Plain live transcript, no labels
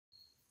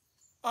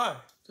Hi,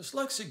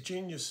 Dyslexic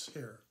Genius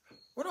here.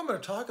 What I'm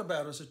going to talk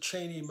about is a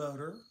Chaney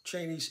motor.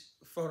 Chaney's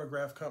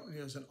phonograph company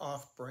is an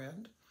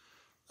off-brand.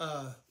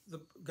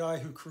 The guy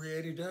who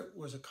created it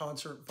was a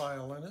concert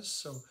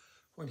violinist, so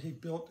when he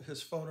built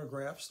his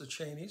phonographs, the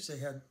Cheneys, they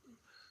had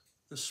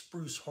the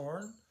spruce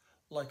horn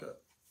like a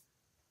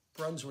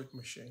Brunswick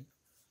machine.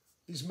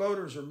 These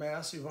motors are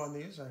massive on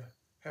these. I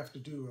have to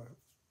do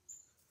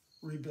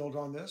a rebuild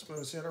on this, but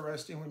it's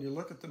interesting when you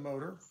look at the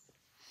motor.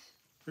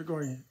 You're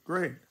going,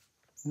 great.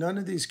 None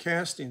of these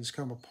castings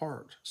come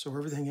apart, so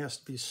everything has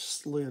to be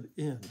slid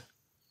in.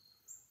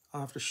 I'll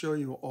have to show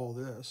you all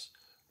this.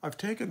 I've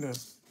taken the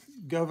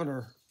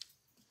governor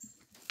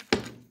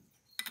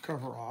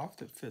cover off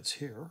that fits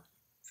here.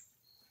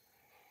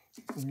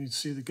 And you can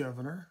see the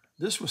governor.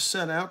 This was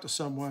sent out to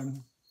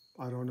someone,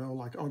 I don't know,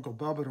 like Uncle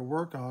Bubba to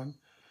work on,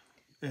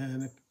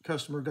 and the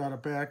customer got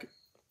it back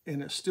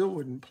and it still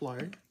wouldn't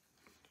play.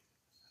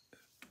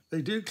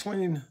 They did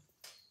clean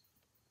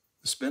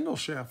the spindle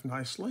shaft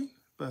nicely,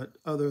 but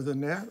other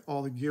than that,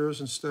 all the gears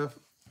and stuff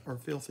are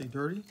filthy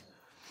dirty.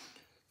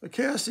 The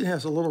casting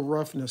has a little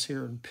roughness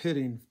here and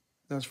pitting.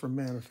 That's from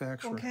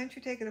manufacturer. Well, can't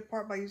you take it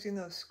apart by using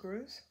those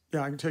screws?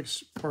 Yeah, I can take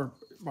it apart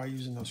by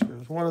using those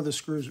screws. One of the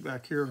screws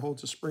back here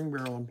holds the spring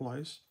barrel in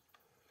place.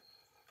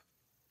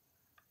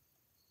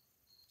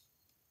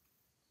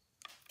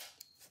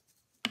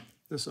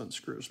 This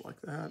unscrews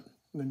like that.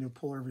 And then you'll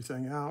pull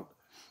everything out,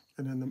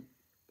 and then the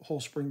whole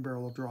spring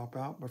barrel will drop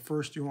out. But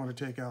first you want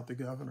to take out the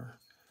governor.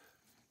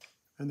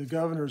 And the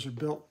governors are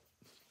built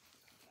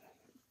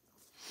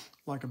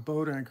like a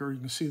boat anchor. You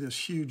can see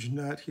this huge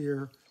nut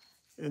here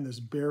and this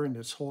bearing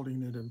that's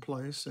holding it in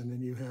place. And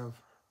then you have...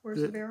 Where's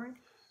the bearing?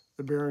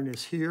 The bearing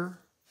is here.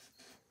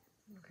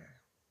 Okay.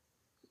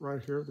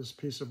 Right here, this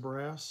piece of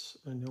brass.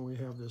 And then we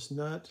have this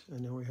nut.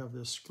 And then we have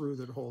this screw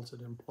that holds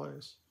it in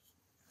place.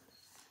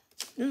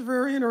 These are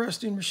very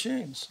interesting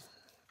machines.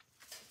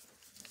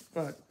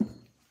 But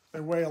they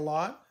weigh a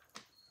lot.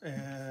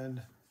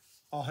 And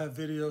I'll have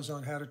videos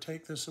on how to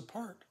take this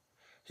apart.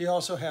 He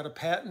also had a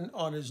patent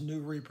on his new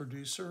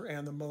reproducer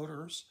and the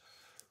motors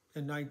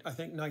in, I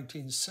think,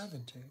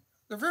 1917.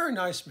 They're very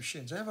nice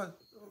machines. They have a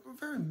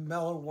very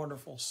mellow,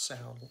 wonderful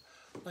sound,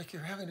 like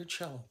you're having a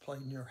cello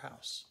played in your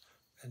house.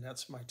 And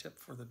that's my tip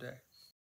for the day.